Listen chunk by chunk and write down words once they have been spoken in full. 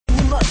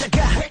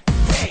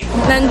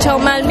난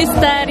정말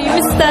미스터리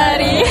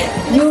미스터리.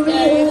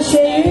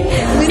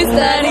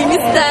 미스터리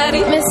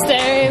미스터리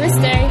미스터리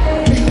미스터리.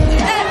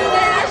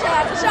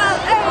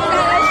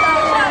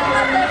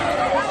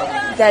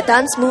 Their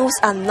dance moves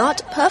are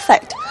not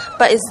perfect,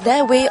 but it's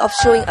their way of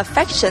showing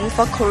affection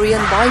for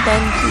Korean boy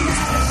band Beast.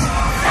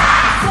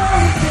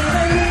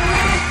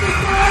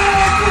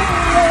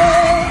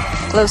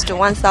 Close to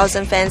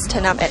 1,000 fans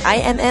turn up at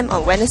IMM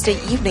on Wednesday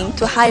evening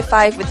to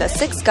high-five with the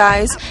 6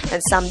 guys, and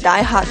some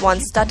die-hard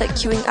ones started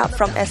queuing up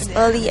from as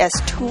early as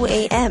 2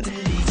 a.m.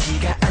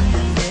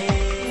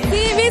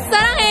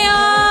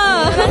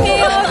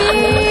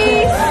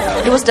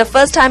 It was the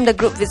first time the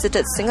group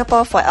visited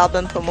Singapore for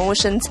album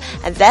promotions,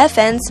 and their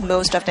fans,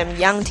 most of them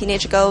young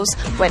teenage girls,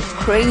 went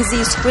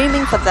crazy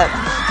screaming for them.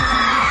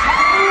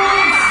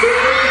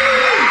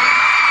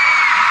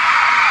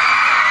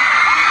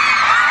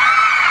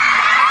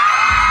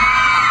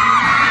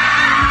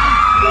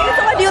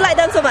 Why do you like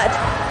them so much?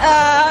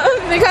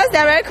 Because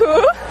they're very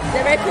cool.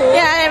 They're very cool.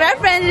 Yeah, they're very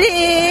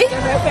friendly.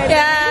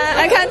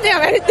 Yeah, I can't think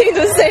of anything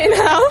to say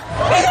now.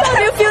 How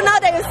do you feel now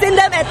that you've seen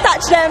them and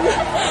touched them?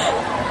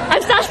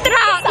 I'm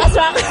starstruck.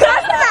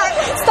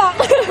 Stop.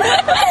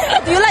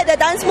 Do you like the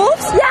dance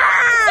moves?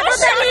 Yeah,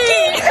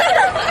 totally.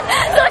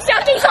 So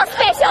shocking, so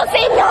special.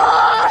 Say no.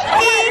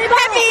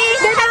 Happy.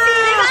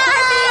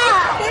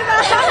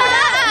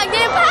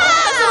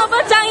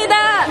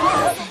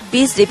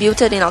 Beast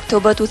debuted in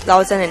October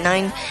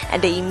 2009,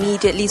 and they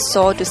immediately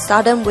soared to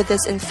stardom with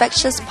its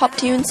infectious pop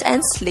tunes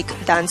and slick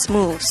dance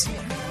moves.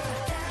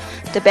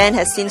 The band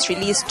has since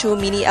released 2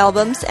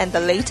 mini-albums, and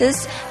the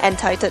latest,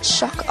 entitled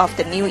Shock of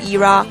the New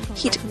Era,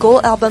 hit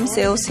gold album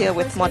sales here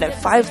with more than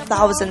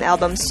 5,000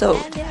 albums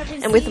sold.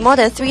 And with more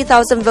than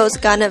 3,000 votes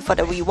garnered for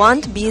the We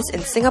Want Beast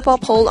in Singapore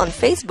poll on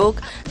Facebook,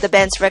 the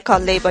band's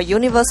record label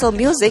Universal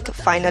Music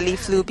finally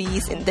flew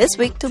Beast in this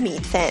week to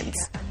meet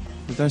fans.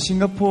 일단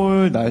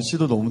싱가포르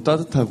날씨도 너무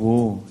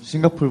따뜻하고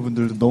싱가포르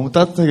분들도 너무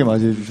따뜻하게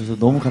맞이해 주셔서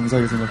너무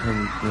감사하게 생각하고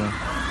있고요.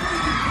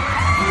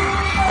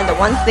 And the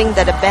one thing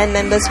that the band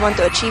members want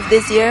to achieve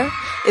this year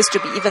is to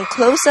be even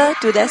closer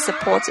to their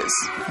supporters.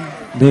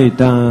 네,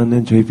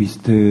 일단은 저희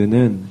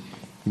비스트는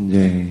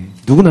이제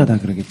누구나 다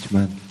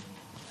그러겠지만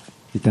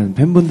일단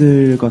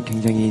팬분들과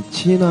굉장히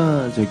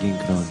친화적인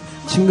그런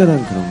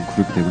친근한 그런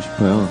그룹이 되고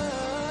싶어요.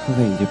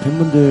 항상 이제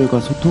팬분들과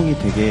소통이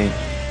되게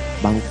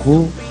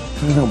많고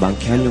항상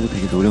많게 하려고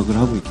되게 노력을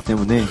하고 있기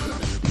때문에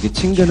되게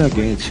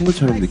친근하게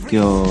친구처럼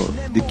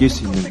느낄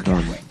수 있는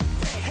그런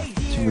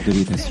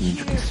친구들이 됐으면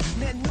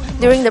좋겠습니다.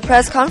 During the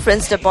press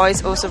conference, the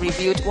boys also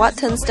revealed what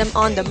turns them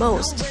on the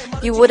most.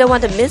 You wouldn't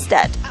want to miss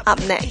that. Up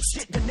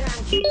next.